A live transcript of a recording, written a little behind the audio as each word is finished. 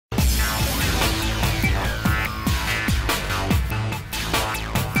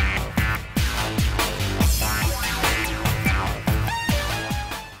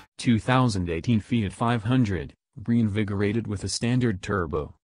2018 Fiat 500, reinvigorated with a standard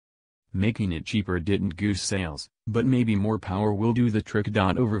turbo. Making it cheaper didn't goose sales, but maybe more power will do the trick.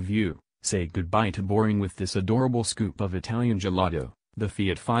 Overview: say goodbye to boring with this adorable scoop of Italian gelato. The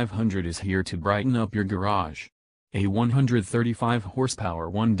Fiat 500 is here to brighten up your garage. A 135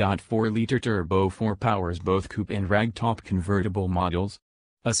 horsepower 1.4-liter turbo 4 powers both coupe and ragtop convertible models.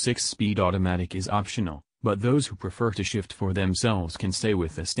 A 6-speed automatic is optional, but those who prefer to shift for themselves can stay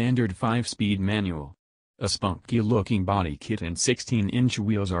with the standard 5-speed manual. A spunky-looking body kit and 16-inch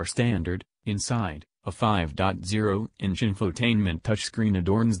wheels are standard. Inside, a 5.0-inch infotainment touchscreen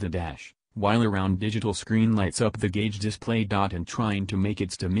adorns the dash, while a round digital screen lights up the gauge display. And trying to make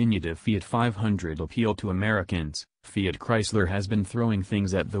its diminutive Fiat 500 appeal to Americans, Fiat Chrysler has been throwing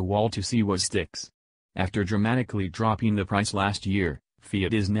things at the wall to see what sticks. After dramatically dropping the price last year,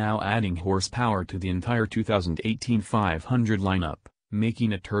 Fiat is now adding horsepower to the entire 2018 500 lineup,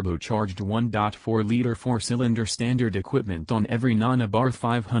 making a turbocharged 1.4-liter 4-cylinder standard equipment on every non-Abarth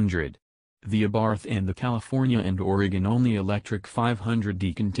 500. The Abarth and the California and Oregon-only electric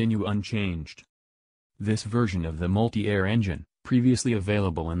 500D continue unchanged. This version of the multi-air engine, previously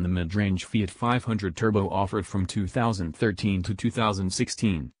available in the mid-range Fiat 500 Turbo offered from 2013 to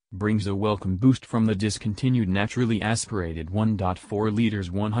 2016, brings a welcome boost from the discontinued naturally aspirated 1.4 liters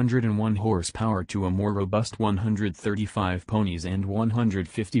 101 horsepower to a more robust 135 ponies and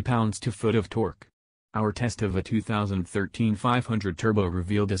 150 pounds-to-foot of torque. Our test of a 2013 500 Turbo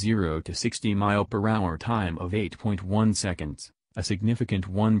revealed a 0 to 60 mph time of 8.1 seconds, a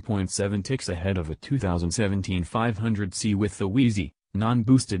significant 1.7 ticks ahead of a 2017 500C with the Wheezy,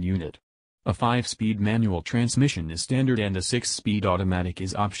 non-boosted unit. A 5-speed manual transmission is standard and a 6-speed automatic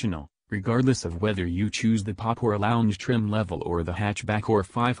is optional, regardless of whether you choose the pop or lounge trim level or the hatchback or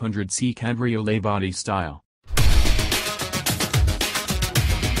 500C cabriolet body style.